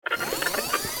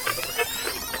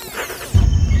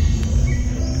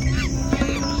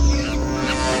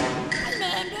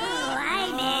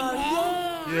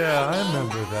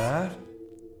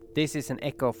This is an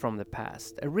echo from the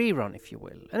past, a rerun if you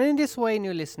will. And in this way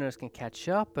new listeners can catch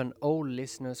up and old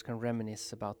listeners can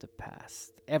reminisce about the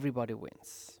past. Everybody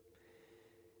wins.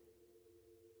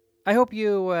 I hope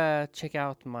you check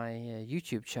out my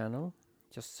YouTube channel.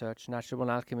 Just search Natural Born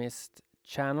Alchemist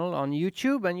channel on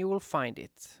YouTube and you will find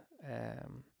it.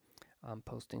 I'm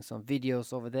posting some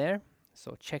videos over there,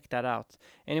 so check that out.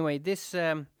 Anyway, this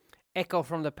Echo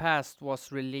from the Past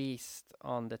was released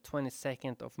on the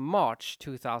 22nd of March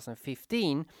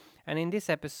 2015, and in this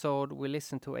episode we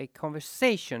listen to a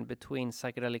conversation between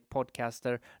psychedelic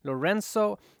podcaster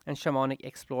Lorenzo and shamanic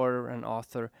explorer and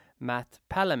author Matt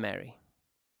Palmieri.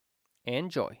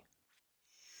 Enjoy.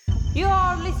 You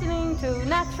are listening to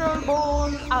Natural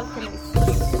Born Alchemist.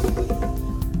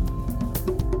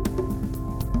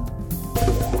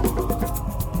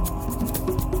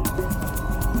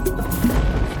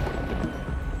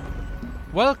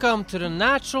 Welcome to the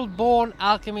Natural Born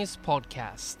Alchemist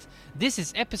podcast. This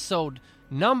is episode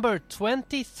number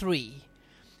 23.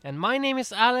 And my name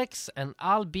is Alex and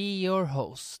I'll be your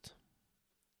host.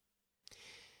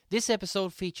 This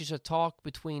episode features a talk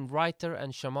between writer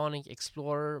and shamanic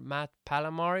explorer Matt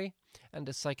Palmieri and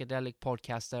the psychedelic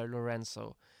podcaster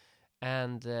Lorenzo.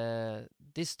 And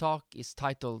this talk is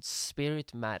titled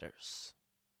Spirit Matters.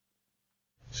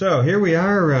 So here we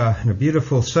are on a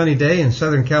beautiful sunny day in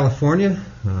Southern California,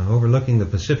 overlooking the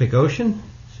Pacific Ocean,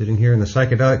 sitting here in the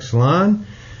Psychedelic Salon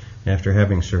after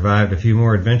having survived a few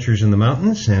more adventures in the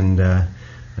mountains. And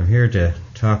I'm here to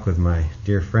talk with my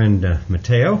dear friend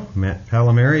Matt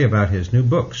Palmieri, about his new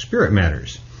book, Spirit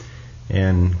Matters.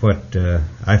 And what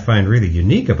I find really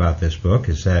unique about this book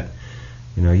is that,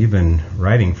 you know, you've been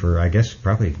writing for, I guess,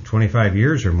 probably 25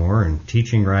 years or more, and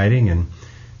teaching writing, and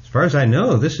as far as I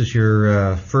know, this is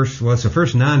your it's the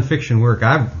first nonfiction work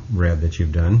I've read that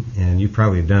you've done, and you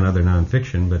probably have done other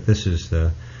nonfiction, but this is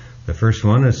the first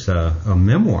one. It's a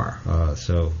memoir.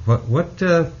 So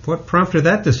what prompted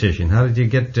that decision? How did you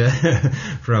get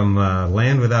from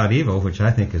Land Without Evil, which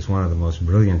I think is one of the most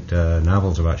brilliant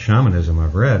novels about shamanism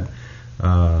I've read,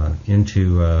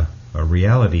 into a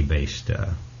reality-based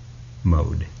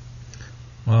mode?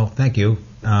 Well, thank you.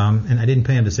 And I didn't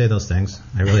pay him to say those things.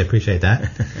 I really appreciate that.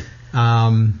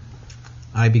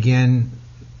 I've been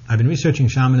researching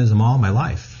shamanism all my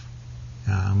life.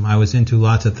 I was into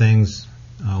lots of things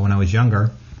when I was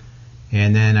younger,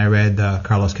 and then I read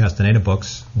Carlos Castaneda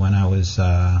books when I was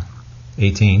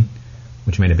 18,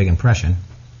 which made a big impression.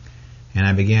 And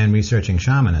I began researching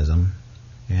shamanism,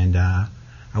 and I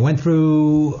went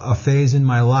through a phase in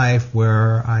my life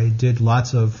where I did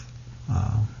lots of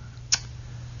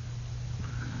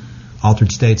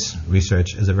altered states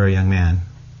research as a very young man.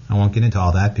 I won't get into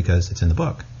all that because it's in the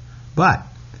book. But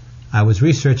I was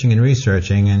researching,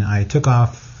 and I took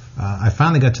off. I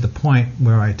finally got to the point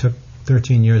where I took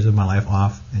 13 years of my life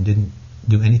off and didn't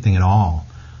do anything at all.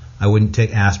 I wouldn't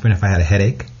take aspirin if I had a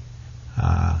headache,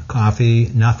 coffee,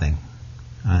 nothing.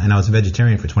 And I was a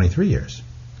vegetarian for 23 years.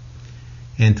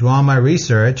 And through all my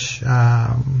research,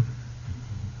 I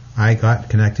got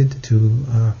connected to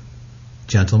a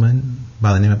gentleman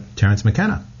by the name of Terence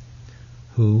McKenna,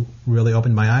 who really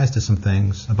opened my eyes to some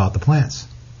things about the plants.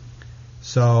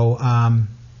 So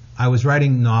I was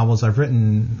writing novels. I've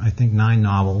written, I think, 9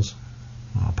 novels,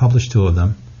 published 2 of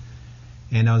them.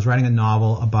 And I was writing a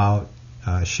novel about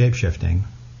shape-shifting.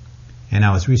 And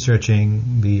I was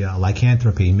researching the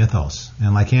lycanthropy mythos.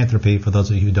 And lycanthropy, for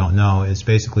those of you who don't know, is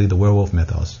basically the werewolf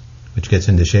mythos, which gets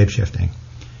into shape-shifting.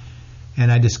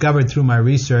 And I discovered through my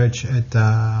research at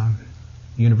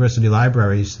university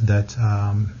libraries that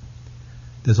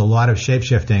there's a lot of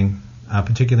shape-shifting,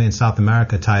 particularly in South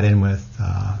America, tied in with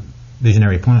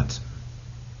visionary plants.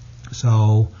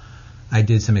 So I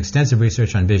did some extensive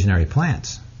research on visionary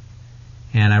plants.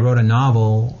 And I wrote a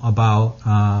novel about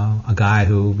a guy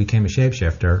who became a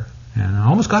shapeshifter, and I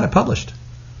almost got it published.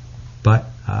 But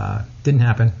didn't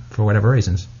happen for whatever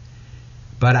reasons.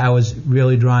 But I was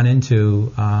really drawn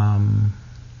into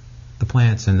the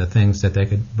plants and the things that they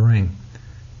could bring.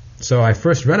 So I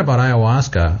first read about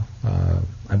ayahuasca,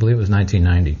 I believe it was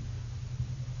 1990.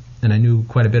 And I knew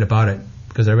quite a bit about it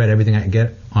because I read everything I could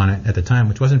get on it at the time,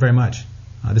 which wasn't very much.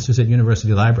 This was at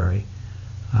University Library,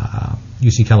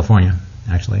 UC California,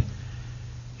 actually.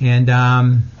 And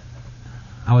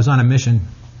I was on a mission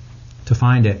to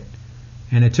find it.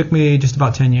 And it took me just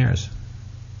about 10 years.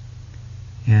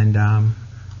 And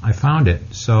I found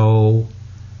it. So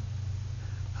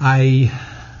I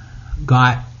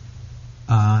got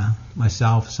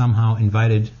myself somehow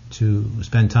invited to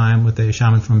spend time with a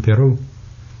shaman from Peru,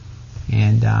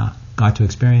 and got to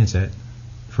experience it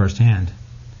firsthand.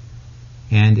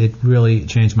 And it really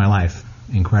changed my life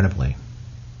incredibly.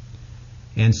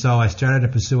 And so I started to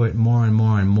pursue it more and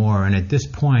more and more. And at this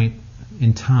point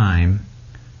in time,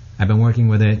 I've been working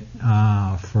with it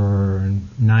for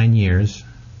 9 years.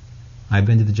 I've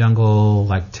been to the jungle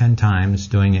like 10 times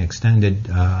doing extended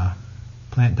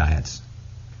plant diets.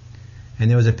 And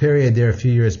there was a period there a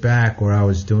few years back where I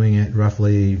was doing it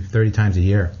roughly 30 times a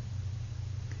year.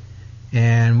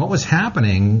 And what was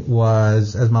happening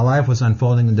was, as my life was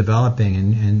unfolding and developing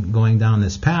and going down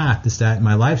this path, is that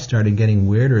my life started getting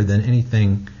weirder than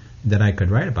anything that I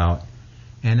could write about.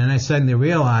 And then I suddenly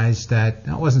realized that,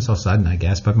 it wasn't so sudden, I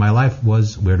guess, but my life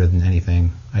was weirder than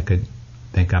anything I could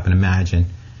think up and imagine.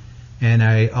 And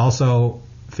I also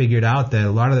figured out that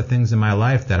a lot of the things in my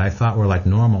life that I thought were like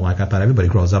normal, like I thought everybody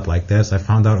grows up like this, I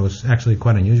found out it was actually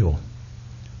quite unusual.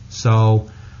 So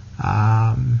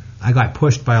I got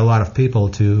pushed by a lot of people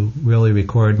to really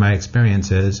record my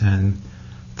experiences, and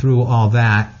through all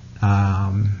that,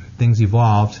 things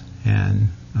evolved, and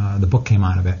the book came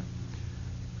out of it.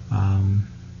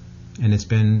 And it's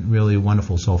been really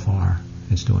wonderful so far.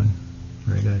 It's doing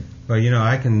very good. Well,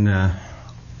 I can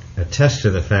attest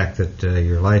to the fact that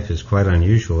your life is quite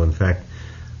unusual. In fact,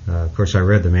 of course, I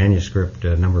read the manuscript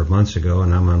a number of months ago,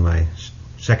 and I'm on my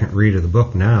second read of the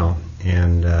book now.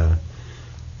 And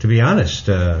to be honest,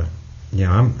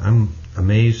 I'm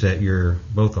amazed that you're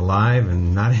both alive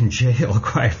and not in jail,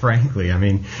 quite frankly. I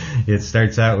mean, it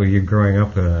starts out with you growing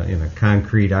up in a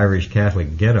concrete Irish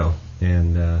Catholic ghetto,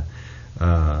 and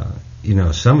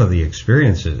some of the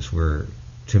experiences were,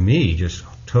 to me, just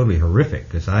totally horrific,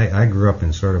 because I grew up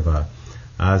in sort of a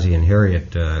Ozzie and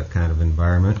Harriet kind of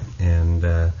environment, and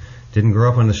didn't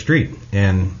grow up on the street.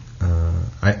 And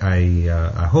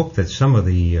I hope that some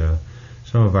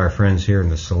of our friends here in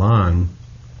the salon,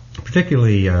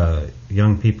 particularly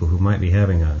young people who might be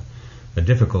having a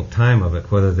difficult time of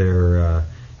it, whether they're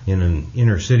in an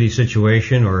inner city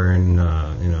situation or in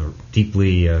a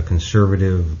deeply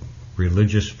conservative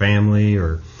religious family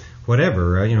or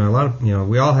whatever, a lot of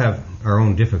we all have our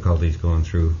own difficulties going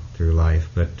through life,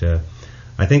 but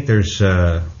I think there's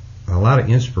a lot of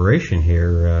inspiration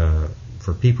here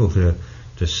for people to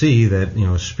see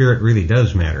that spirit really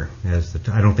does matter.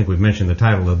 I don't think we've mentioned the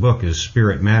title of the book is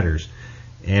Spirit Matters,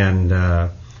 and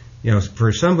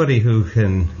for somebody who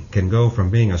can go from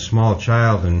being a small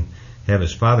child and have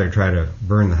his father try to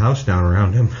burn the house down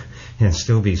around him and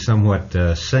still be somewhat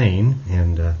sane,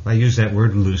 and I use that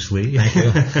word loosely. Thank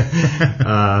you.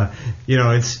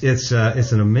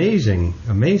 It's an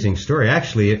amazing story.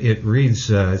 Actually, it reads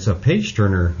it's a page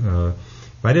turner.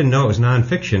 If I didn't know it was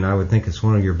nonfiction, I would think it's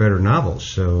one of your better novels.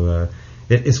 So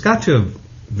it's got to have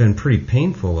been pretty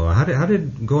painful, though. How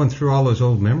did going through all those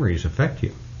old memories affect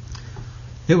you?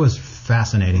 It was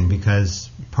fascinating,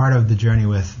 because part of the journey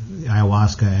with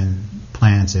ayahuasca and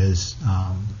plants is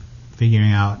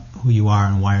figuring out who you are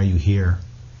and why are you here.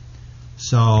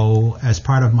 So as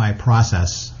part of my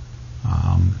process,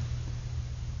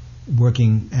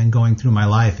 working and going through my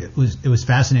life, it was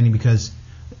fascinating, because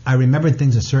I remembered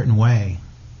things a certain way,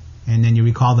 and then you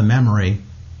recall the memory,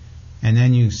 and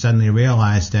then you suddenly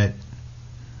realize that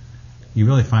you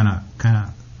really find out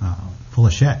kind of full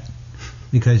of shit.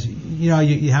 Because, you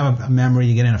have a memory,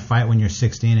 you get in a fight when you're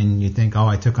 16 and you think,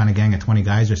 I took on a gang of 20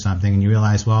 guys or something, and you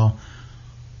realize, well,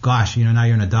 gosh, now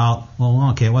you're an adult.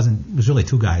 Well, okay, it was really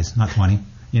 2 guys, not 20.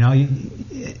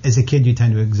 As a kid you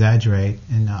tend to exaggerate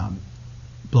and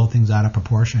blow things out of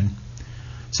proportion.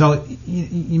 So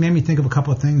you made me think of a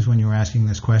couple of things when you were asking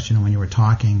this question and when you were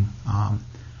talking.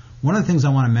 One of the things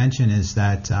I want to mention is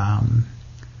that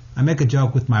I make a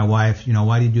joke with my wife,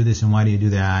 why do you do this and why do you do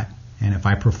that? And if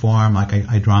I perform, like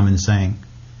I drum and sing.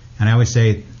 And I always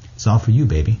say, it's all for you,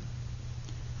 baby.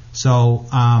 So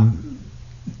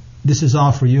this is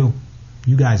all for you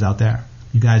guys out there,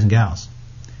 you guys and gals.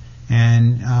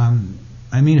 And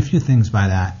I mean a few things by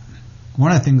that.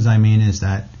 One of the things I mean is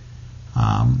that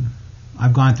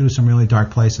I've gone through some really dark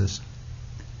places.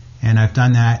 And I've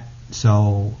done that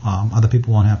so other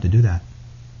people won't have to do that.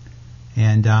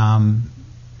 And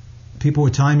people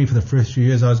were telling me for the first few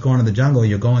years I was going to the jungle,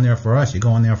 you're going there for us,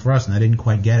 and I didn't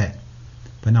quite get it.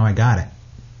 But now I got it.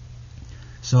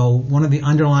 So one of the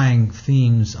underlying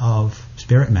themes of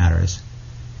Spirit Matters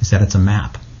is that it's a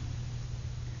map.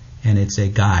 And it's a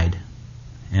guide.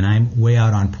 And I'm way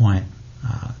out on point.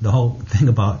 The whole thing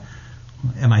about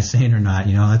am I sane or not,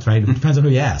 that's right. It depends on who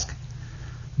you ask.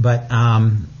 But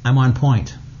I'm on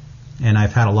point. And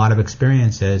I've had a lot of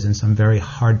experiences and some very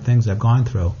hard things I've gone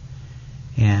through.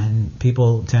 And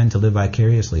people tend to live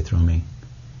vicariously through me.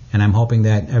 And I'm hoping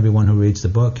that everyone who reads the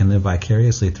book can live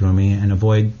vicariously through me and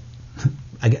avoid,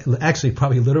 actually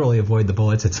probably literally avoid the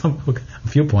bullets at a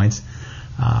few points,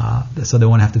 so they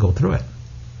won't have to go through it.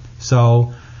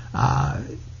 So,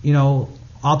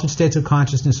 altered states of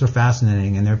consciousness are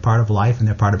fascinating, and they're part of life and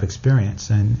they're part of experience,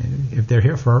 and if they're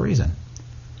here for a reason.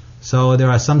 So there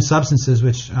are some substances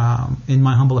which, in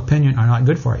my humble opinion, are not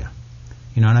good for you.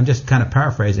 And I'm just kind of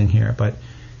paraphrasing here, but,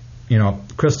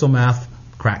 crystal meth,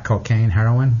 crack cocaine,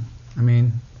 heroin,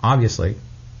 obviously,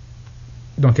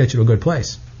 don't get you to a good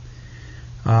place.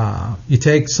 You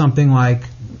take something like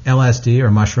LSD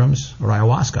or mushrooms or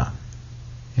ayahuasca,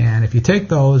 and if you take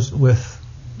those with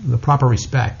the proper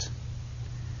respect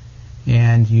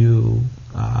and you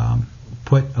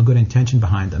put a good intention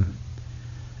behind them,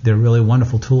 they're really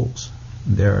wonderful tools.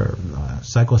 They're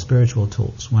psycho-spiritual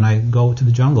tools. When I go to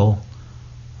the jungle,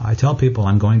 I tell people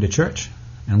I'm going to church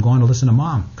and I'm going to listen to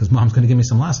Mom because Mom's going to give me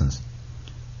some lessons.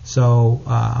 So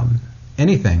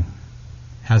anything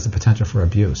has the potential for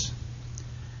abuse.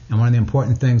 And one of the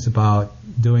important things about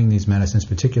doing these medicines,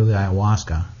 particularly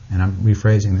ayahuasca, and I'm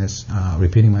rephrasing this,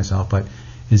 repeating myself, but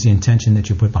is the intention that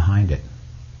you put behind it.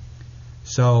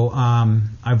 So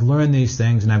I've learned these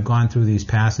things and I've gone through these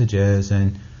passages,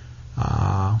 and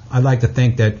I'd like to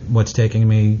think that what's taking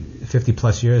me 50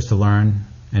 plus years to learn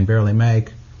and barely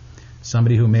make,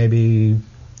 somebody who maybe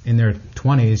in their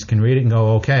 20s can read it and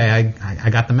go, okay, I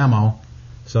got the memo.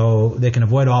 So they can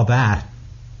avoid all that,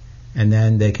 and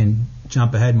then they can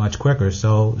jump ahead much quicker.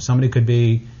 So somebody could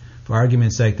be, for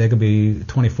argument's sake, they could be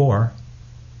 24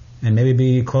 and maybe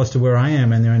be close to where I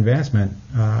am in their advancement,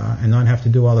 and not have to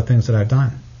do all the things that I've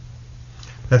done.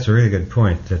 That's a really good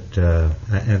point. That,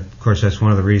 and of course, that's one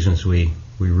of the reasons we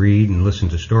read and listen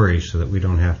to stories, so that we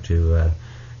don't have to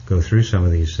go through some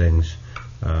of these things.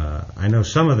 I know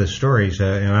some of the stories,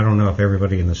 and I don't know if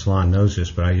everybody in the salon knows this,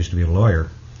 but I used to be a lawyer.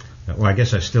 Well, I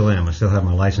guess I still am. I still have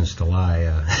my license to lie,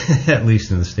 at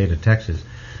least in the state of Texas.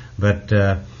 But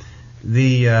there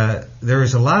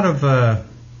is a lot of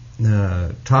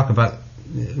talk about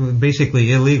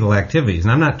basically illegal activities.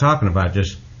 And I'm not talking about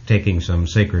just taking some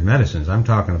sacred medicines. I'm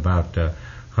talking about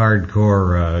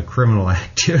hardcore criminal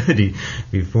activity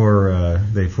before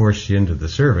they force you into the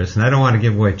service. And I don't want to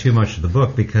give away too much of the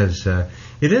book, because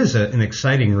it is an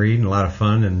exciting read and a lot of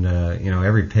fun. And,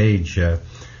 every page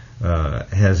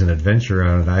has an adventure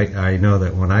on it. I know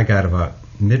that when I got about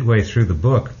midway through the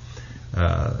book,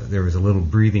 there was a little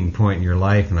breathing point in your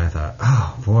life, and I thought,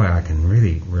 oh boy, I can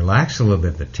really relax a little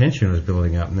bit. The tension was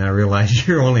building up, and then I realized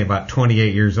you're only about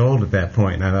 28 years old at that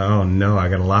point, and I thought, oh no, I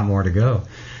got a lot more to go.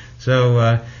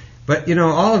 So, but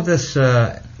all of this,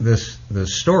 the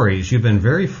stories, you've been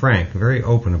very frank, very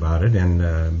open about it,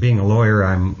 and being a lawyer,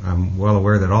 I'm well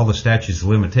aware that all the statutes of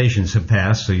limitations have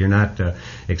passed, so you're not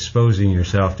exposing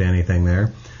yourself to anything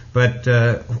there. But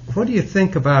what do you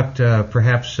think about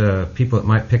perhaps people that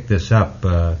might pick this up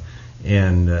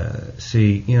and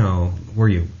see, where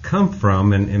you come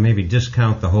from, and maybe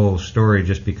discount the whole story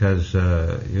just because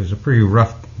it was a pretty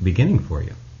rough beginning for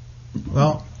you?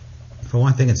 Well, for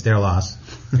one thing, it's their loss.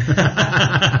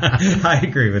 I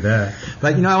agree with that.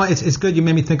 But it's good you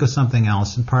made me think of something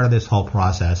else. And part of this whole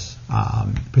process,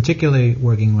 particularly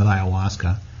working with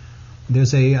ayahuasca,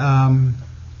 there's a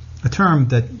term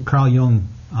that Carl Jung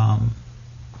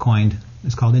coined.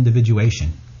 It's called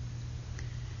individuation.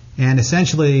 And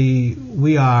essentially,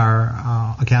 we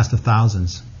are a cast of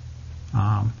thousands.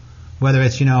 Whether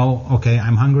it's, okay,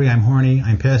 I'm hungry, I'm horny,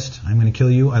 I'm pissed, I'm going to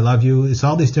kill you, I love you. It's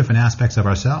all these different aspects of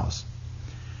ourselves.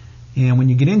 And when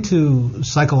you get into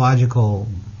psychological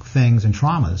things and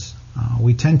traumas,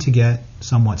 we tend to get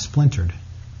somewhat splintered.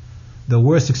 The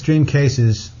worst extreme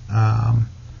cases are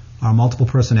multiple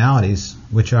personalities,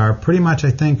 which are pretty much,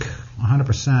 I think,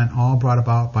 100% all brought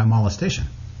about by molestation.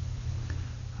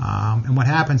 And what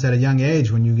happens at a young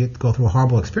age when you go through a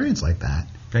horrible experience like that?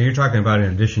 Now you're talking about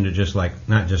in addition to just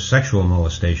not just sexual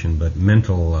molestation, but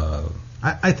mental.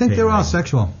 I think they're all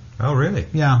sexual. Oh, really?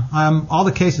 Yeah. All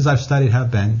the cases I've studied have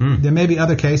been. There may be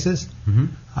other cases,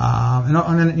 and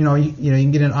then you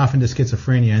can get off into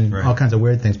schizophrenia and all kinds of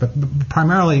weird things, but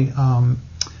primarily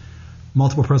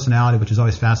multiple personality, which has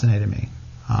always fascinated me.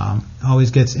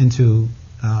 Always gets into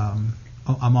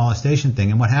a molestation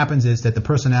thing, and what happens is that the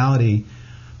personality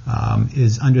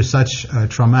is under such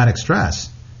traumatic stress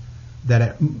that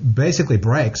it basically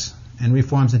breaks and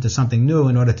reforms into something new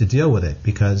in order to deal with it,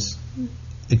 because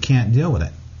it can't deal with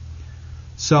it.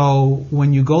 So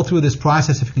when you go through this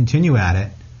process, if you continue at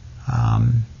it,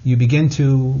 you begin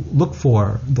to look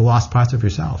for the lost parts of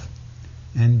yourself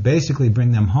and basically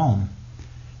bring them home.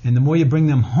 And the more you bring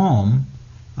them home,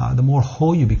 the more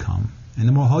whole you become. And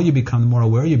the more whole you become, the more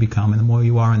aware you become, and the more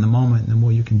you are in the moment, and the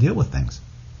more you can deal with things.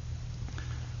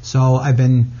 So I've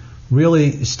been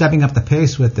really stepping up the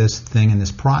pace with this thing and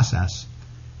this process.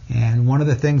 And one of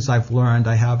the things I've learned,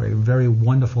 I have a very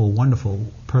wonderful, wonderful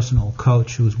personal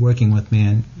coach who's working with me,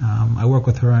 and I work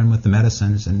with her and with the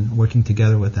medicines and working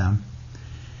together with them.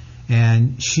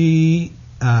 And she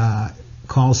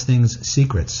calls things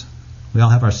secrets. We all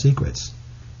have our secrets.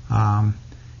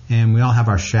 And we all have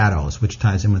our shadows, which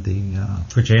ties in with the...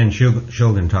 which Anne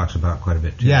Shulgin talks about quite a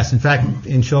bit, too. Yes, in fact,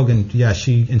 in Shulgin,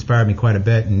 she inspired me quite a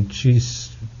bit, and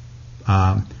she's...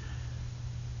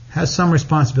 has some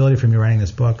responsibility for me writing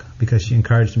this book because she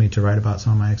encouraged me to write about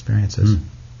some of my experiences.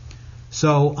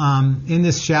 So in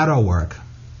this shadow work,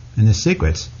 in the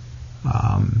secrets,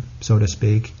 so to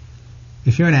speak,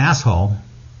 if you're an asshole,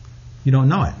 you don't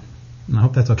know it. And I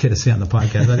hope that's okay to say on the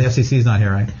podcast. The FCC's not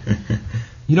here, right?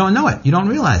 You don't know it. You don't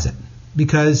realize it.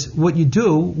 Because what you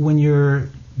do when you're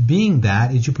being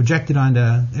that is you project it onto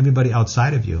everybody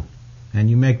outside of you. And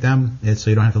you make them it so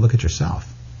you don't have to look at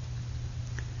yourself.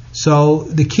 So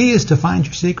the key is to find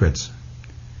your secrets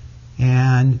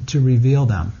and to reveal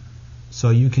them so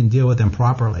you can deal with them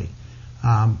properly.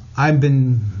 I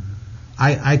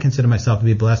consider myself to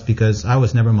be blessed because I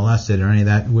was never molested or any of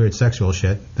that weird sexual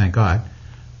shit, thank God.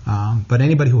 But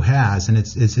anybody who has, and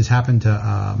it's happened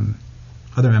to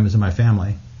other members of my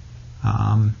family,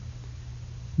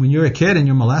 when you're a kid and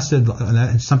you're molested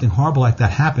and something horrible like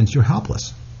that happens, you're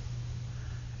helpless.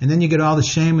 And then you get all the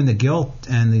shame and the guilt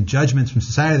and the judgments from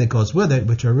society that goes with it,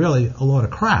 which are really a load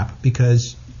of crap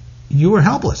because you were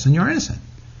helpless and you're innocent.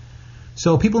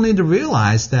 So people need to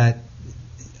realize that,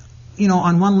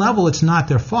 on one level it's not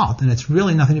their fault and it's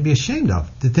really nothing to be ashamed of.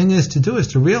 The thing is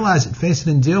to realize it, face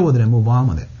it, and deal with it and move on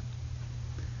with it.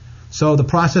 So the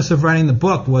process of writing the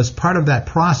book was part of that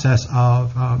process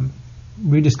of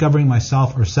rediscovering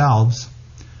myself or selves,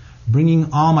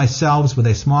 bringing all my selves with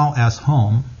a small s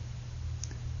home,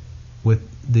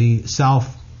 with the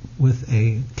self with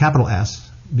a capital S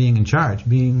being in charge,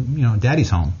 being, daddy's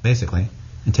home, basically,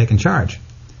 and taking charge.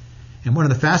 And one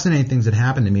of the fascinating things that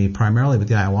happened to me, primarily with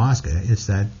the ayahuasca, is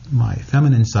that my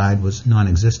feminine side was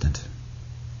non-existent.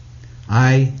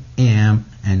 I am,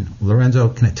 and Lorenzo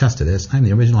can attest to this, I'm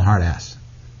the original hard ass.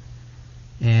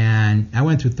 And I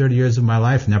went through 30 years of my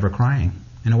life never crying.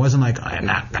 And it wasn't like, I'm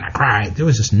not going to cry. There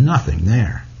was just nothing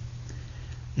there.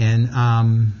 And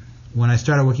when I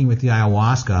started working with the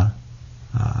ayahuasca,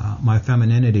 my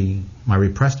femininity, my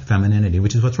repressed femininity,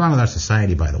 which is what's wrong with our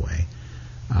society, by the way,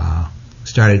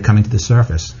 started coming to the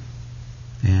surface.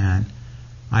 And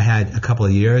I had a couple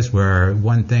of years where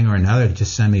one thing or another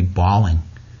just sent me bawling.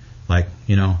 Like,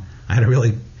 I had a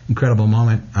really incredible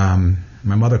moment.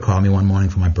 My mother called me one morning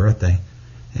for my birthday,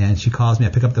 and she calls me. I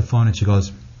pick up the phone, and she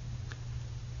goes,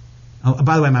 oh,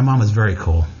 by the way, my mom was very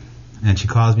cool. And she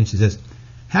calls me, and she says,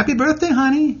 "Happy birthday,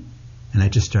 honey." And I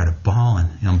just started bawling.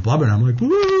 And I'm blubbering. I'm like,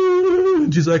 "Woo!"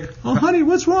 And she's like, "Oh, honey,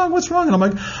 what's wrong? What's wrong?" And I'm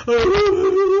like,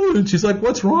 "Oh." And she's like,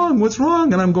 "What's wrong? What's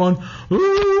wrong?" And I'm going,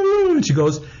 "Oh." And she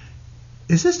goes,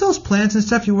 "Is this those plants and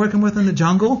stuff you're working with in the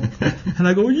jungle?" And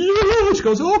I go, "Yeah." And she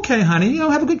goes, "Okay, honey,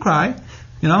 have a good cry."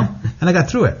 And I got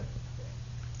through it.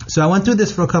 So I went through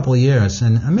this for a couple of years,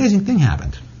 and an amazing thing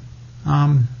happened.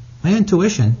 My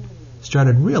intuition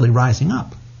started really rising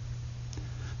up.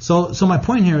 So my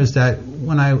point here is that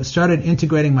when I started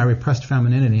integrating my repressed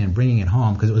femininity and bringing it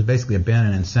home, because it was basically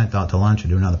abandoned and sent out to lunch or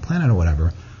to another planet or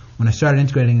whatever, when I started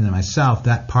integrating it into myself,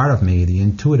 that part of me, the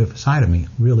intuitive side of me,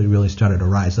 really, really started to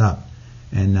rise up.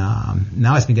 And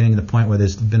now it's been getting to the point where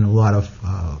there's been a lot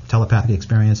of telepathic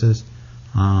experiences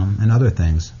and other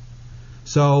things.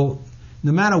 So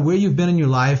no matter where you've been in your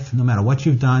life, no matter what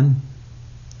you've done,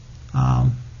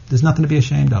 there's nothing to be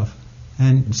ashamed of.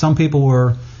 And some people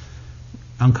were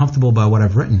uncomfortable by what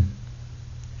I've written.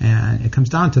 And it comes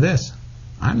down to this.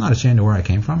 I'm not ashamed of where I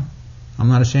came from. I'm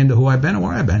not ashamed of who I've been or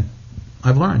where I've been.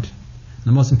 I've learned. And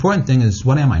the most important thing is,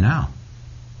 what am I now?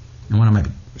 And what am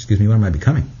I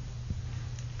becoming?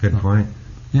 Good point.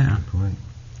 Yeah. Good point.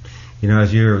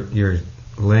 As you're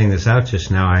laying this out just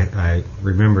now, I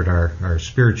remembered our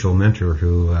spiritual mentor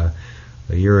who a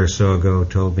year or so ago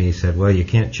told me, he said, well, you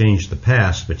can't change the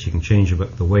past, but you can change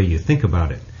the way you think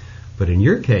about it. But in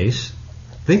your case,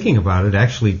 thinking about it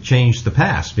actually changed the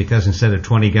past, because instead of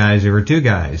 20 guys, there were 2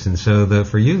 guys. And so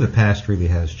for you, the past really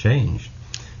has changed.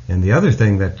 And the other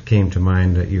thing that came to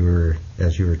mind that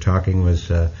as you were talking was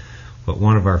what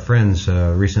one of our friends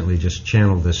recently just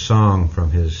channeled this song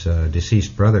from his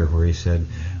deceased brother, where he said,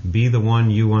 "Be the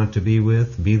one you want to be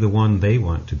with, be the one they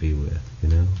want to be with."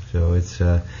 So it's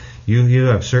you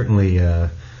have certainly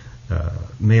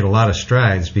made a lot of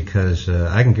strides, because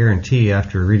I can guarantee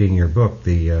after reading your book,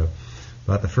 the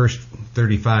about the first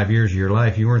 35 years of your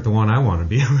life, you weren't the one I want to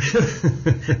be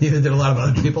with. Neither did a lot of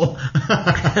other people.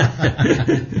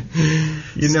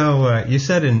 You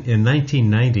said in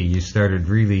 1990 you started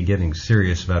really getting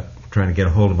serious about trying to get a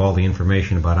hold of all the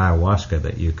information about ayahuasca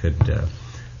that you could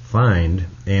find.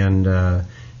 And,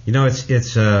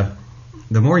 it's the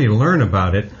more you learn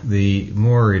about it, the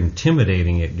more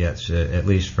intimidating it gets, at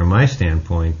least from my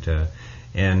standpoint.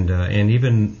 And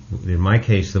even in my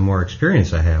case, the more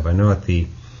experience I have. I know at the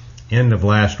end of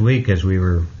last week, as we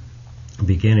were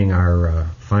beginning our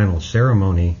final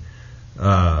ceremony,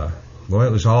 it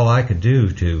was all I could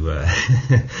do to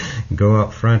go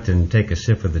up front and take a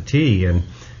sip of the tea.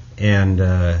 And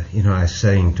I was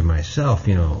saying to myself,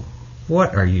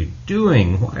 what are you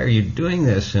doing? Why are you doing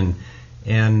this? And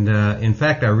in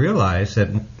fact, I realized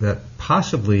that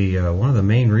possibly one of the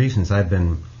main reasons I've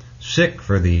been sick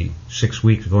for the 6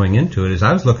 weeks going into it is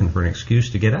I was looking for an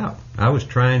excuse to get out. I was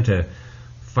trying to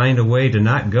find a way to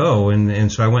not go,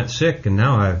 and so I went sick, and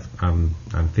now I'm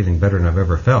feeling better than I've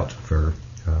ever felt for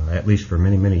at least for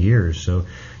many, many years. So,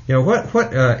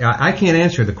 I can't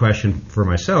answer the question for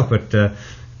myself, but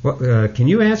can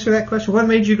you answer that question? What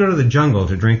made you go to the jungle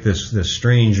to drink this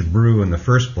strange brew in the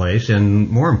first place, and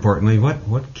more importantly,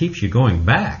 what keeps you going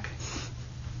back?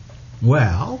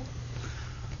 Well,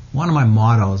 one of my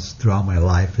mottos throughout my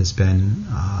life has been,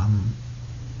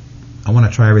 I want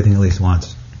to try everything at least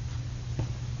once.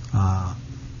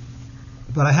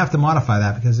 But I have to modify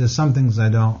that because there's some things I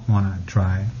don't want to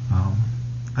try.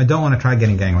 I don't want to try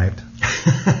getting gang raped.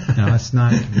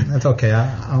 That's okay.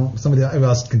 Somebody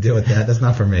else can deal with that. That's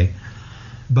not for me.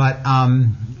 But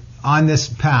on this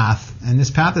path, and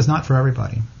this path is not for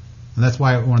everybody. And that's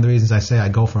why one of the reasons I say I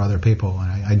go for other people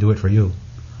and I do it for you.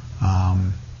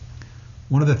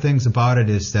 One of the things about it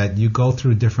is that you go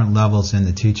through different levels in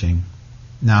the teaching.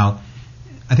 Now,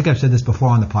 I think I've said this before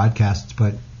on the podcasts,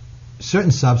 but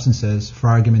certain substances, for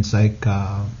argument's sake,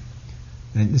 and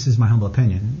this is my humble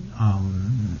opinion,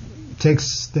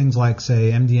 takes things like,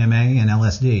 say, MDMA and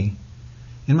LSD.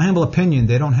 In my humble opinion,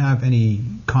 they don't have any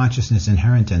consciousness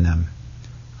inherent in them.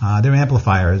 They're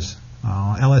amplifiers.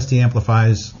 LSD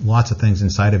amplifies lots of things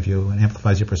inside of you and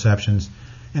amplifies your perceptions.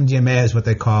 MDMA is what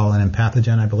they call an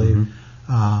empathogen, I believe.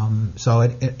 Mm-hmm. So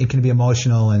it can be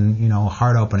emotional and,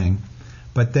 heart-opening,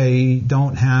 but they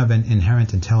don't have an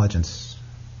inherent intelligence.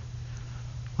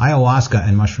 Ayahuasca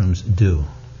and mushrooms do,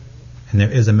 and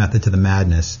there is a method to the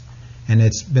madness, and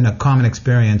it's been a common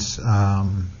experience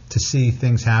to see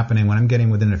things happening when I'm getting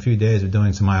within a few days of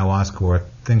doing some ayahuasca where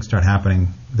things start happening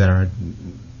that are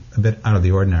a bit out of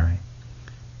the ordinary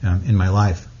in my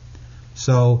life.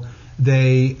 So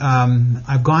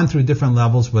I've gone through different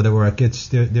levels where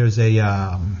there's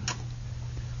a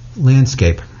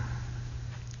landscape.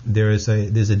 There's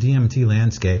a DMT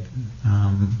landscape,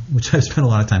 which I've spent a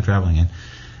lot of time traveling in.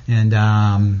 And,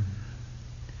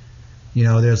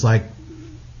 there's like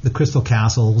the crystal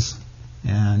castles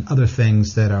and other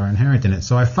things that are inherent in it.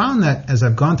 So I found that as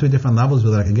I've gone through different levels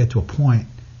with it, I can get to a point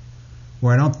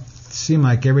where I don't seem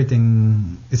like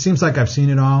everything, it seems like I've seen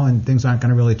it all and things aren't going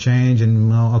to really change and,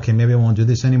 maybe I won't do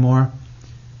this anymore.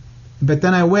 But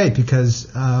then I wait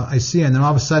because I see it, and then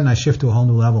all of a sudden I shift to a whole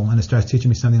new level and it starts teaching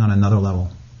me something on another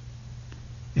level.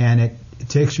 And it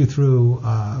takes you through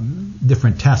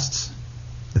different tests,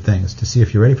 the things, to see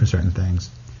if you're ready for certain things.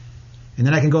 And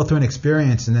then I can go through an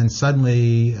experience, and then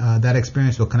suddenly that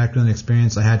experience will connect with an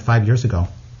experience I had 5 years ago,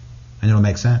 and it'll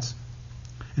make sense.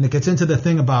 And it gets into the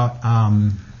thing about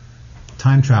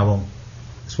time travel.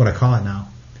 That's what I call it now.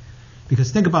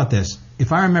 Because think about this.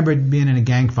 If I remembered being in a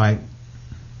gang fight,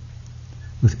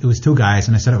 it was 2 guys,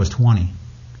 and I said I was 20.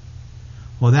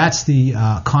 Well, that's the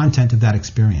content of that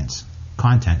experience.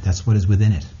 Content, that's what is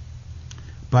within it.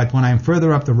 But when I'm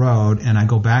further up the road and I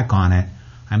go back on it,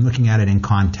 I'm looking at it in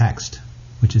context,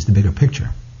 which is the bigger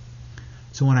picture.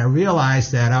 So when I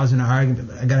realized that I was in an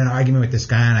argument, I got in an argument with this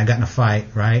guy and I got in a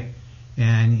fight, right?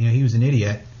 And he was an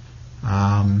idiot.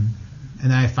 And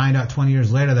then I find out 20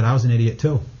 years later that I was an idiot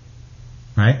too,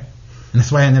 right? And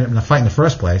that's why I ended up in the fight in the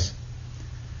first place.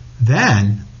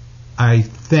 Then I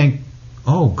think,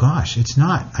 oh gosh, it's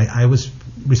not. I was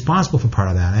responsible for part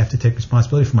of that. I have to take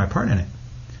responsibility for my part in it.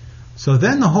 So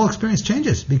then the whole experience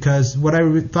changes because what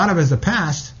I thought of as the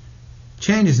past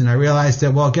changes, and I realized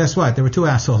that, well, guess what? There were 2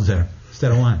 assholes there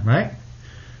instead of 1, right?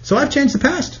 So I've changed the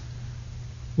past,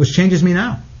 which changes me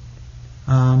now.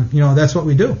 That's what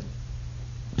we do.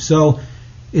 So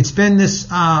it's been this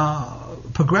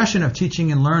progression of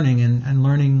teaching and learning and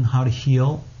learning how to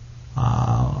heal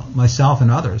myself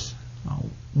and others.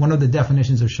 One of the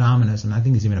definitions of shamanism, I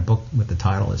think there's even a book with the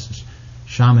title, is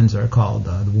shamans are called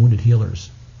the wounded healers.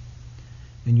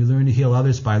 and you learn to heal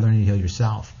others by learning to heal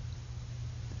yourself.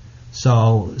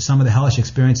 So some of the hellish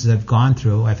experiences I've gone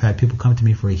through, I've had people come to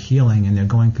me for a healing, and they're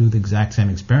going through the exact same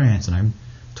experience, and I'm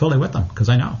totally with them because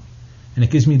I know. And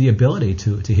it gives me the ability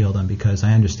to heal them because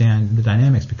I understand the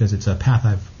dynamics, because it's a path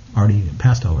I've already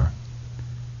passed over.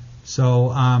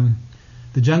 So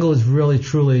the jungle is really,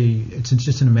 truly, it's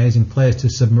just an amazing place to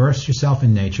submerge yourself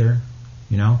in nature,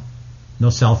 no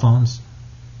cell phones,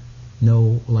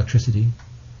 no electricity,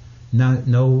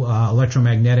 no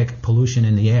electromagnetic pollution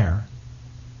in the air.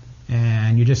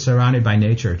 And you're just surrounded by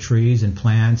nature, trees and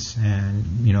plants and,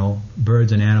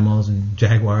 birds and animals and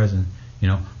jaguars and,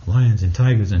 lions and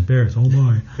tigers and bears. Oh,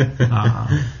 boy.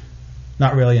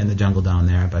 Not really in the jungle down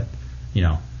there, but,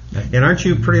 And aren't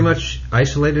you pretty much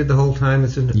isolated the whole time?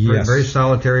 It's Yes. very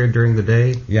solitary during the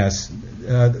day? Yes.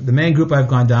 The main group I've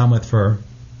gone down with for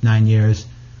 9 years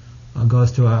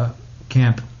goes to a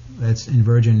camp that's in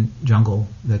virgin jungle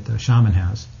that the shaman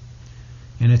has.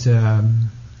 And it's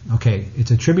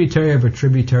it's a tributary of a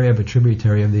tributary of a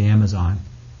tributary of the Amazon.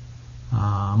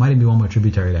 Might even be one more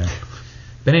tributary there.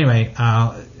 But anyway,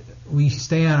 we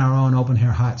stay on our own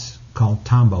open-air huts called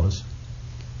tambos.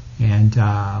 And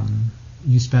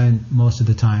you spend most of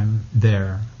the time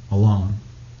there alone.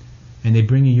 And they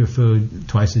bring you your food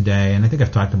twice a day. And I think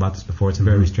I've talked about this before. It's a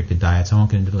very restricted diet, so I won't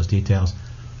get into those details.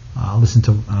 Listen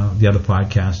to the other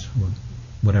podcast,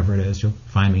 whatever it is. You'll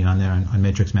find me on there on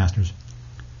Matrix Masters.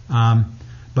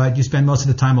 But you spend most of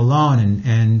the time alone,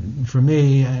 and for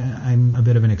me, I'm a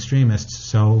bit of an extremist,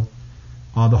 so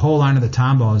the whole line of the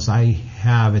tambos I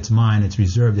have, it's mine, it's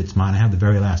reserved, it's mine. I have the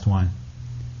very last one.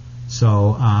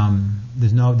 So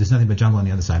there's nothing but jungle on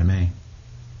the other side of me,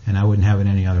 and I wouldn't have it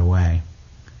any other way.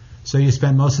 So you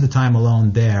spend most of the time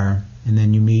alone there, and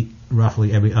then you meet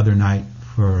roughly every other night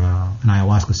for an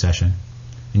ayahuasca session,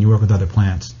 and you work with other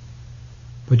plants.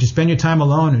 But you spend your time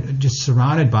alone, just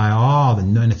surrounded by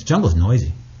and the jungle's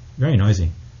noisy, very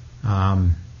noisy.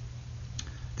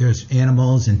 There's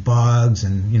animals and bugs,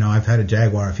 and I've had a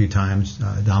jaguar a few times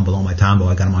down below my tambo.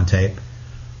 I got them on tape.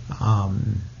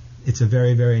 It's a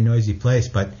very, very noisy place,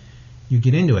 but you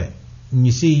get into it, and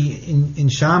you see in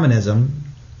shamanism,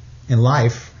 in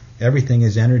life, everything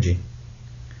is energy.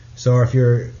 So if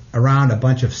you're around a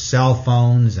bunch of cell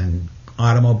phones and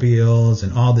automobiles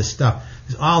and all this stuff,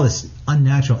 there's all this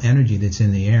unnatural energy that's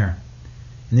in the air.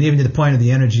 And then even to the point of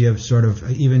the energy of sort of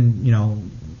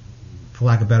even, for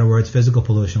lack of better words, physical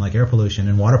pollution like air pollution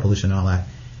and water pollution and all that.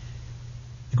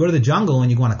 You go to the jungle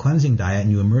and you go on a cleansing diet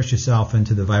and you immerse yourself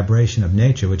into the vibration of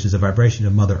nature, which is a vibration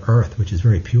of Mother Earth, which is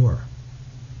very pure.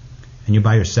 And you're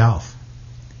by yourself.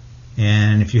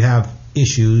 And if you have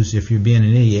issues, if you're being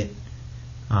an idiot,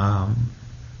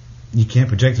 you can't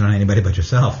project it on anybody but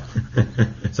yourself.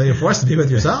 So you're forced to be with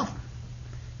yourself.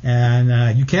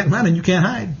 And you can't run and you can't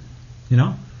hide.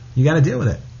 You got to deal with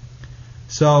it.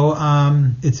 So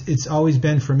it's always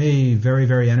been for me very,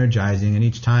 very energizing. And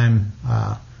each time,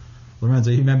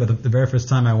 Lorenzo, you remember the very first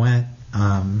time I went,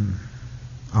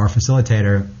 our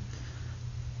facilitator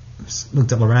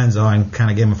looked at Lorenzo and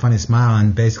kind of gave him a funny smile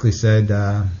and basically said,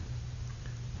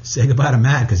 "Say goodbye to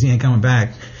Matt because he ain't coming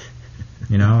back."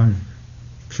 And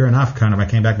sure enough, kind of, I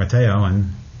came back Mateo,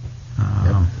 and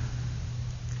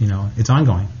it's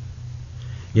ongoing.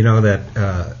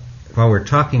 That while we're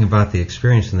talking about the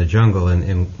experience in the jungle,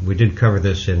 and we did cover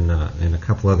this in a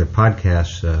couple other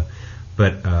podcasts,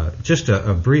 but just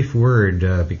a brief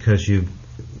word, because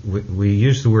we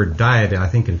use the word diet, I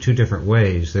think, in two different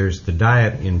ways. There's the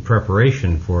diet in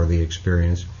preparation for the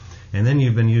experience, and then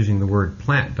you've been using the word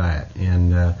plant diet.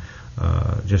 And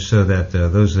just so that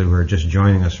those that were just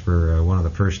joining us for one of the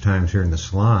first times here in the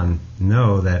salon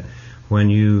know that when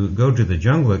you go to the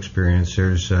jungle experience,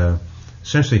 there's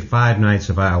essentially 5 nights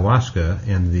of ayahuasca,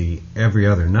 and every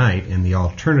other night, and the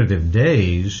alternative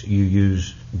days you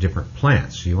use different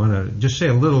plants. You want to just say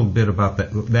a little bit about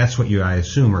that? That's what I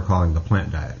assume, are calling the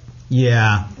plant diet.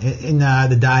 Yeah, in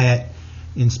the diet,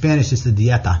 in Spanish it's the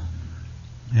dieta,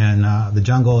 and the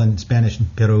jungle in Spanish in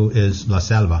Peru is la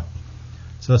selva.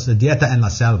 So it's the dieta en la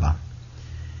selva.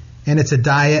 And it's a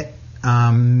diet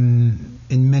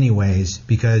in many ways,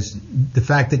 because the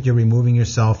fact that you're removing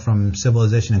yourself from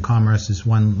civilization and commerce is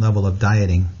one level of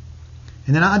dieting.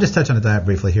 And then I'll just touch on the diet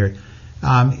briefly here.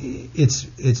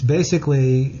 It's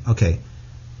basically,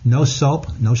 no soap,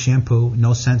 no shampoo,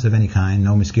 no scents of any kind,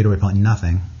 no mosquito repellent,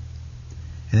 nothing.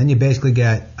 And then you basically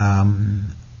get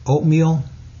oatmeal,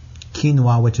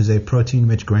 quinoa, which is a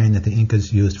protein-rich grain that the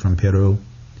Incas used from Peru,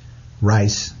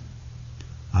 rice,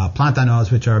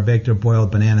 plantanos, which are baked or boiled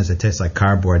bananas that taste like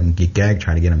cardboard, and get gagged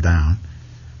trying to get them down.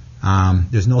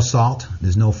 There's no salt,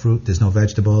 there's no fruit, there's no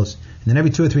vegetables. And then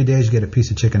every 2 or 3 days you get a piece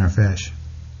of chicken or fish.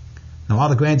 Now, all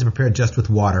the grains are prepared just with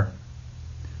water,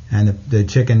 and the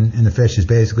chicken and the fish is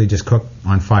basically just cooked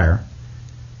on fire,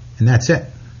 and that's it,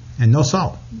 and no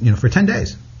salt, for 10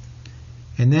 days.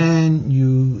 And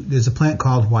then there's a plant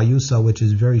called Wayusa, which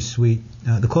is very sweet.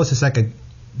 The closest I could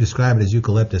describe it is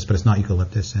eucalyptus, but it's not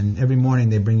eucalyptus. And every morning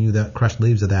they bring you the crushed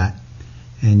leaves of that,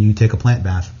 and you take a plant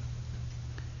bath.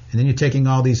 And then you're taking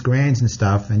all these grains and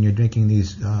stuff, and you're drinking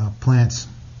these plants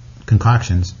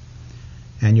concoctions,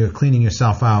 and you're cleaning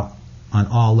yourself out on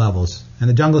all levels. And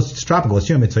the jungle is tropical, it's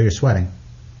humid, so you're sweating.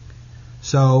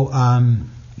 So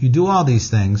you do all these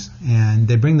things, and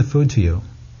they bring the food to you.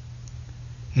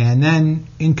 And then,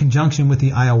 in conjunction with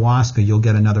the ayahuasca, you'll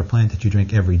get another plant that you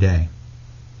drink every day.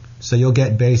 So you'll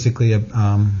get basically it's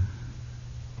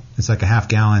like a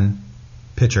half-gallon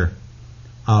pitcher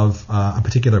of a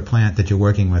particular plant that you're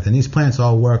working with. And these plants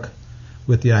all work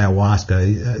with the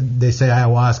ayahuasca. They say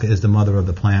ayahuasca is the mother of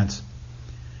the plants.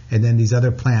 And then these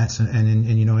other plants, and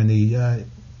in the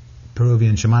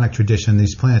Peruvian shamanic tradition,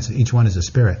 these plants, each one is a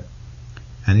spirit.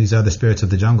 And these are the spirits of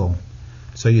the jungle.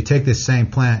 So you take this same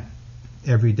plant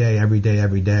every day,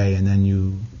 and then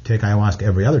you take ayahuasca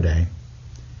every other day.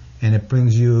 And it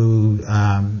brings you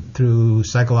through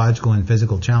psychological and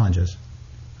physical challenges.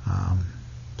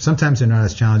 Sometimes they're not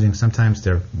as challenging. Sometimes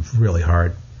they're really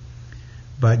hard.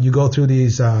 But you go through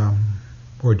these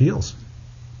ordeals.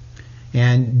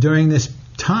 And during this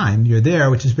time, you're there,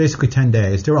 which is basically 10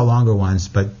 days. There are longer ones,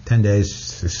 but 10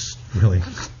 days is really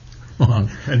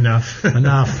long. Enough.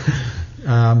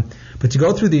 But you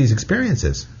go through these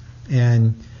experiences.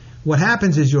 And what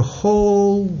happens is your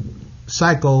whole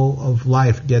cycle of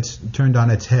life gets turned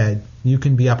on its head. You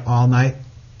can be up all night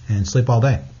and sleep all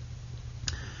day.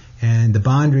 And the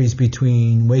boundaries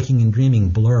between waking and dreaming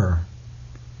blur.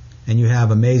 And you have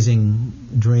amazing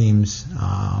dreams.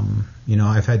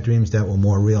 I've had dreams that were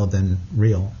more real than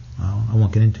real. I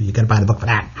won't get into it. You got to buy the book for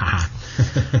that.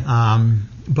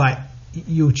 But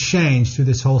you change through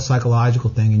this whole psychological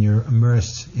thing, and you're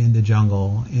immersed in the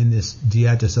jungle, in this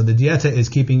dieta. So the dieta is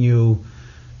keeping you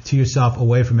to yourself,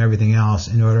 away from everything else,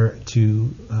 in order to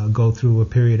go through a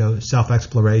period of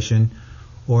self-exploration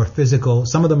or physical.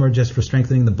 Some of them are just for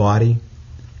strengthening the body,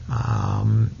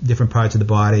 different parts of the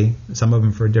body. Some of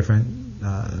them for different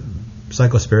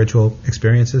psycho-spiritual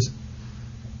experiences.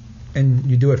 And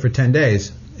you do it for 10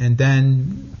 days. And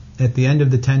then at the end of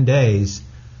the 10 days,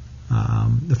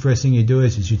 the first thing you do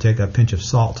is you take a pinch of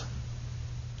salt.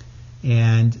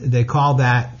 And they call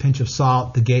that pinch of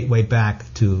salt the gateway back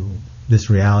to this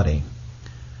reality.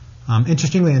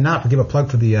 Interestingly enough, I'll give a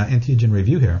plug for the Entheogen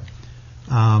Review here.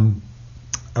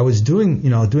 I was doing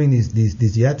these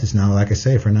dietas now, like I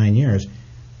say, for 9 years.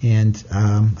 And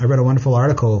I read a wonderful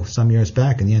article some years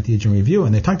back in the Entheogen Review,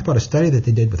 and they talked about a study that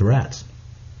they did with rats.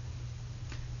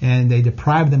 And they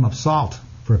deprived them of salt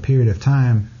for a period of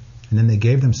time, and then they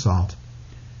gave them salt,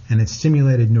 and it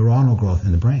stimulated neuronal growth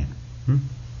in the brain.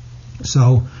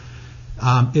 So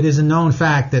it is a known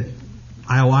fact that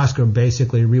ayahuasca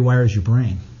basically rewires your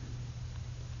brain.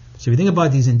 So if you think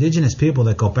about these indigenous people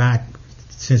that go back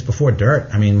since before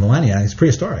dirt, millennia, it's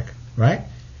prehistoric, right?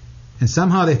 And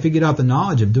somehow they figured out the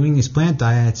knowledge of doing these plant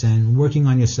diets and working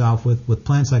on yourself with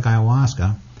plants like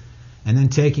ayahuasca, and then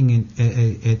taking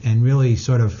it and really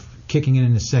sort of kicking it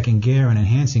into second gear and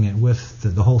enhancing it with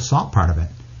the whole salt part of it.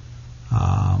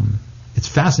 It's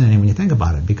fascinating when you think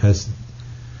about it, because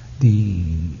the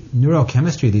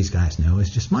neurochemistry these guys know is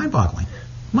just mind-boggling.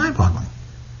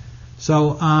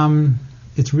 So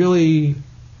it's really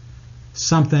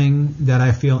something that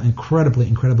I feel incredibly,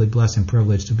 incredibly blessed and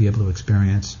privileged to be able to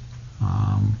experience.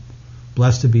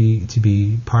 Blessed to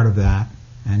be part of that,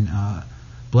 and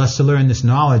blessed to learn this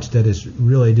knowledge that is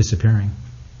really disappearing.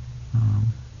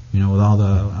 With all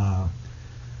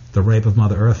the rape of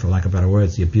Mother Earth, for lack of better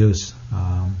words, the abuse.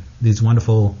 These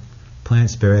wonderful plant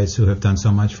spirits who have done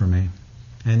so much for me.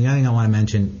 And the other thing I want to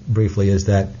mention briefly is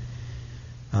that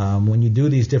when you do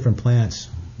these different plants,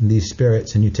 these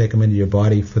spirits, and you take them into your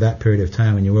body for that period of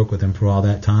time, and you work with them for all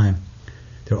that time,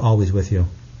 they're always with you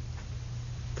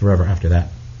forever after that.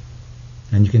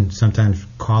 And you can sometimes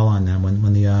call on them.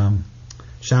 When the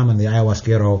shaman, the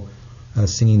ayahuasquero,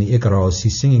 singing the Icaros,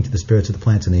 he's singing to the spirits of the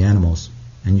plants and the animals,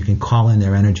 and you can call in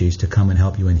their energies to come and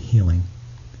help you in healing.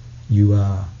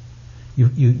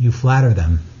 You flatter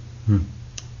them.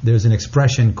 There's an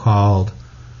expression called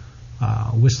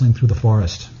whistling through the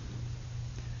forest.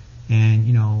 And,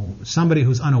 somebody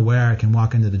who's unaware can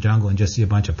walk into the jungle and just see a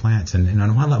bunch of plants, and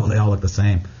on one level they all look the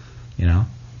same,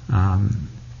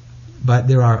 But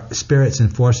there are spirits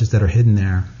and forces that are hidden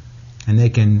there, and they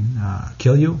can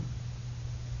kill you.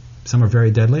 Some are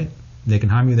very deadly. They can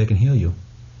harm you, they can heal you.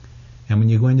 And when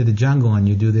you go into the jungle and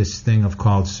you do this thing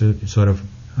called sort of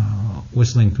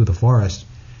whistling through the forest,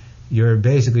 you're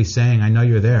basically saying, I know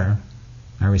you're there,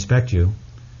 I respect you,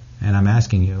 and I'm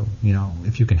asking you,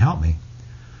 if you can help me.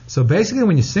 So basically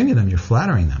when you sing to them, you're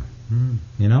flattering them,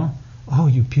 Oh,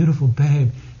 you beautiful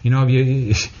babe.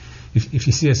 If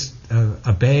you see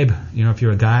a babe, if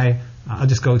you're a guy, I'll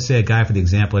just go say a guy for the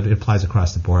example. It applies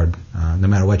across the board, no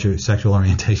matter what your sexual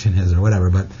orientation is or whatever.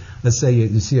 But let's say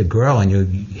you see a girl and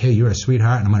hey, you're a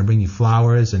sweetheart, and I'm going to bring you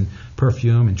flowers and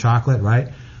perfume and chocolate, right?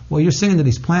 Well, you're singing to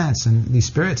these plants and these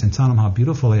spirits and telling them how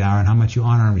beautiful they are and how much you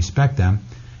honor and respect them.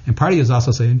 And part of you is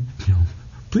also saying,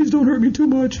 please don't hurt me too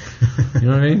much. You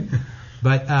know what I mean?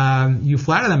 But you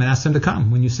flatter them and ask them to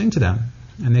come when you sing to them.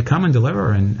 And they come and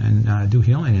deliver and do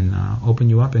healing and open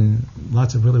you up in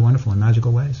lots of really wonderful and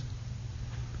magical ways.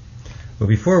 Well,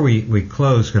 before we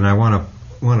close, and I want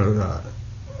to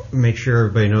make sure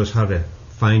everybody knows how to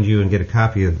find you and get a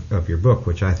copy of your book,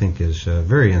 which I think is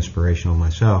very inspirational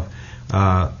myself.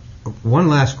 One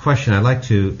last question. I'd like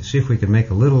to see if we could make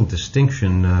a little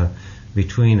distinction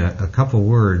between a couple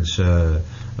words,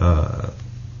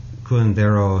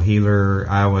 curandero, healer,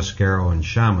 ayahuasquero, and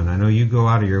shaman. I know you go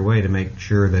out of your way to make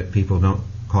sure that people don't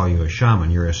call you a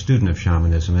shaman. You're a student of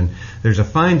shamanism, and there's a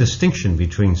fine distinction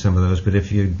between some of those, but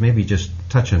if you maybe just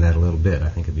touch on that a little bit, I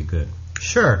think it'd be good.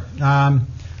 Sure.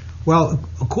 Well,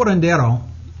 a curandero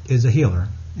is a healer,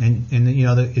 and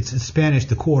it's in Spanish,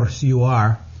 the cur,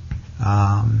 C-U-R,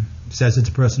 says it's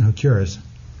a person who cures,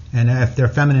 and if they're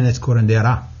feminine, it's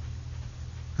curandera.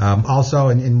 Also,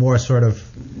 in more sort of,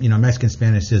 Mexican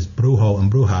Spanish is brujo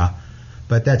and bruja,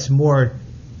 but that's more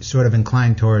sort of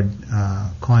inclined toward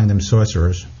calling them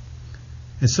sorcerers.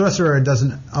 And sorcerer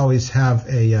doesn't always have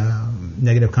a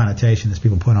negative connotation as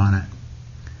people put on it.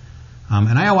 An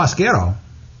ayahuasquero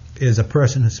is a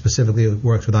person who specifically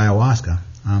works with ayahuasca.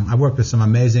 I worked with some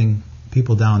amazing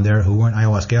people down there who weren't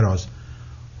ayahuasqueros,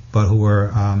 but who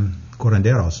were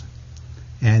curanderos.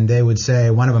 And they would say,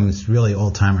 one of them is really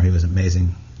old-timer, he was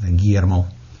amazing, Guillermo,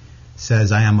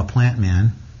 says, I am a plant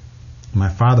man. My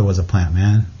father was a plant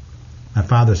man. My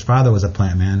father's father was a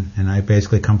plant man, and I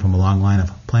basically come from a long line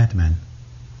of plant men.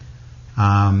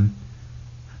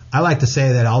 I like to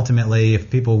say that ultimately, if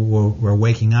people were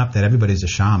waking up, that everybody's a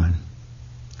shaman.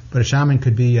 But a shaman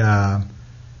could be a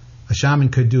shaman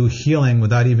could do healing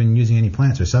without even using any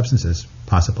plants or substances,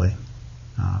 possibly.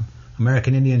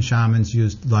 American Indian shamans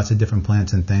used lots of different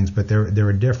plants and things, but they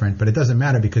were different. But it doesn't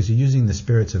matter because you're using the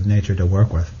spirits of nature to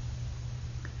work with.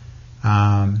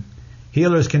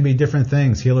 Healers can be different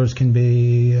things. Healers can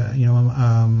be,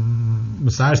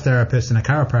 massage therapists and a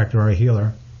chiropractor are a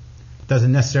healer.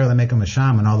 Doesn't necessarily make them a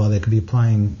shaman, although they could be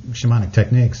applying shamanic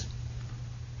techniques.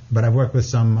 But I've worked with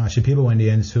some Shipibo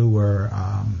Indians who were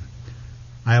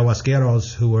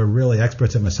ayahuasqueros who were really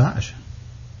experts at massage.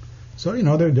 So,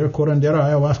 they're curandero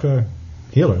ayahuasca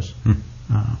healers.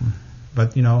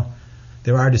 But,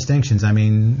 there are distinctions. I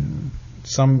mean,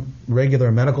 some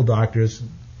regular medical doctors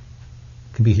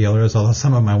can be healers, although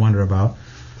some of them I wonder about.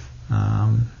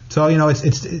 So,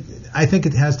 I think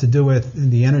it has to do with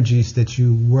the energies that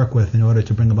you work with in order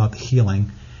to bring about the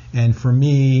healing. And for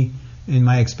me, in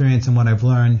my experience and what I've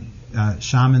learned,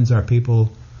 shamans are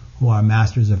people who are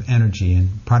masters of energy.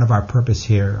 And part of our purpose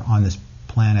here on this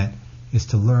planet is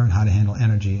to learn how to handle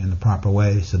energy in the proper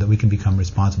way so that we can become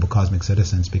responsible cosmic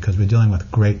citizens, because we're dealing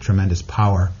with great, tremendous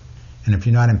power. And if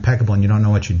you're not impeccable and you don't know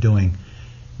what you're doing,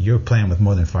 you're playing with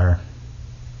more than fire.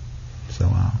 So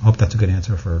I hope that's a good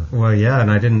answer for... Well, yeah, and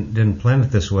I didn't plan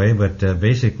it this way, but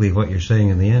basically what you're saying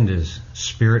in the end is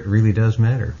spirit really does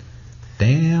matter.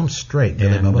 Damn straight.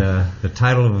 And the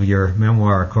title of your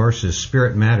memoir, of course, is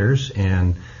Spirit Matters,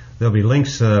 and there'll be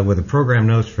links with the program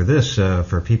notes for this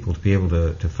for people to be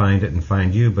able to find it and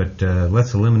find you, but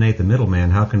let's eliminate the middleman.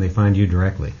 How can they find you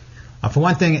directly? For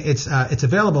one thing, it's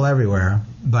available everywhere,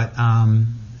 but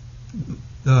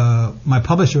my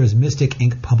publisher is Mystic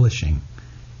Inc. Publishing.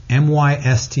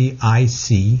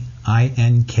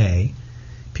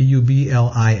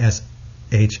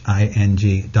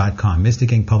 MYSTICINKPUBLISHING.com,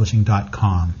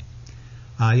 mystikinkpublishing.com.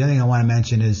 The other thing I want to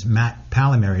mention is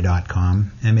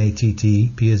mattpallamary.com,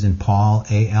 M-A-T-T, P as in Paul,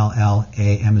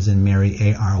 A-L-L-A, M as in Mary,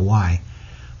 A-R-Y.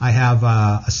 I have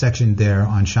a section there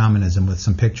on shamanism with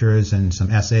some pictures and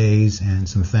some essays and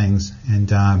some things,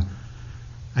 and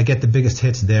I get the biggest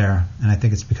hits there, and I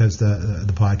think it's because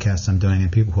the podcasts I'm doing and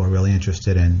people who are really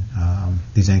interested in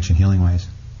these ancient healing ways.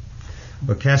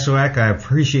 Well, Cassawak, I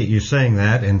appreciate you saying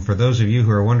that, and for those of you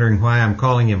who are wondering why I'm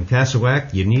calling him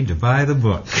Cassawak, you need to buy the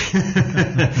book,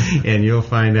 and you'll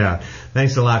find out.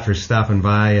 Thanks a lot for stopping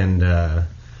by, and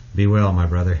be well, my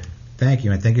brother. Thank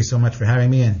you, and thank you so much for having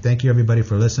me, and thank you everybody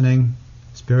for listening.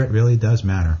 Spirit really does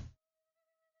matter.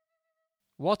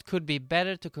 What could be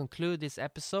better to conclude this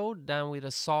episode than with a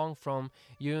song from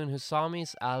Yun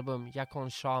Husami's album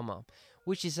Yakon Shama,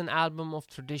 which is an album of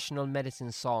traditional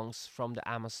medicine songs from the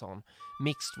Amazon,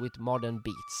 mixed with modern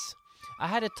beats. I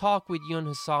had a talk with Yun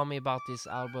Husami about this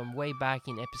album way back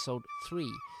in episode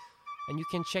 3, and you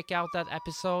can check out that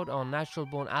episode on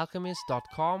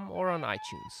naturalbornalchemist.com or on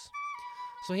iTunes.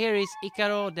 So here is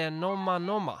Icaro de Noma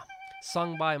Noma,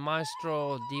 sung by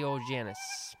Maestro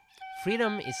Diogenes.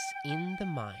 Freedom is in the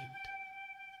mind.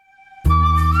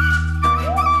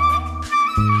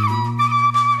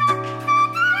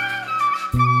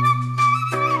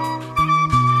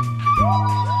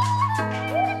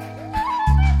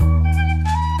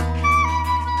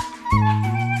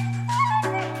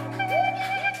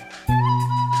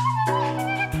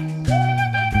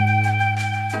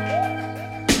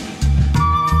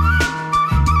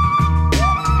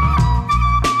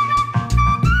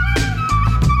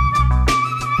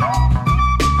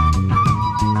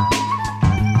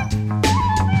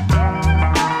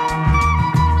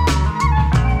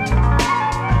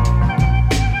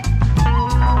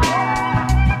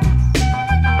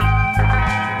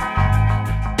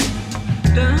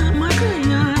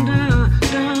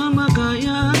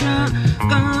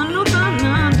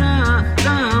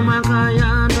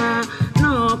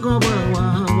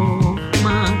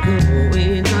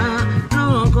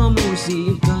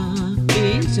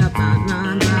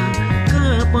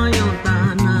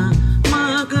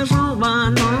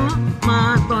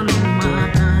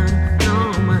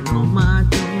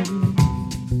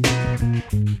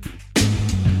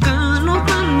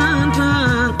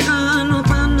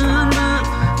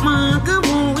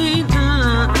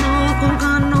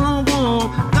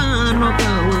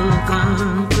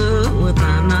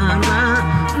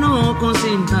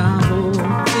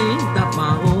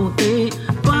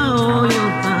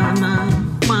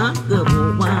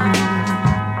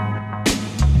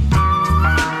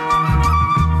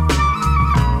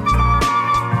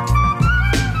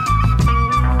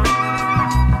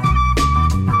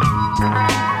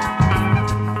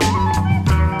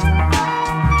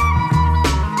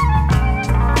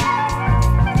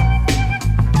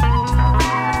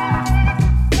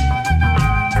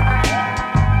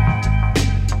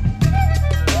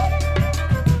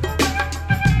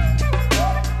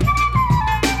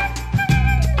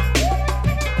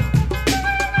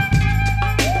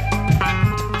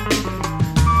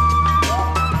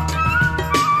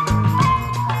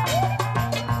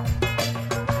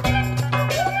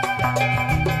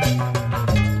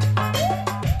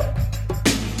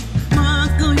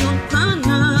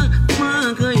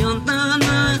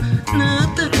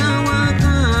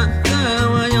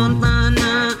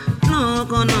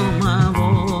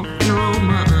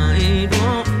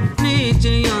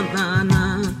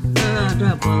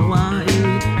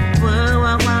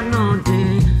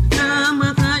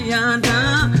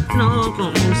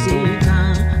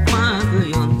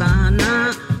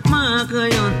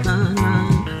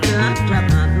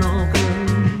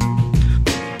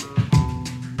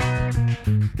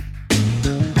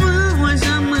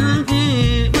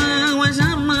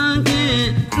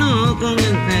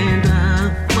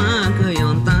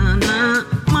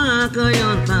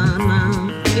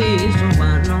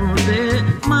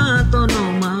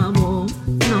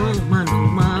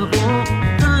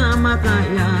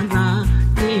 Kaya na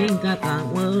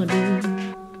tingkatang word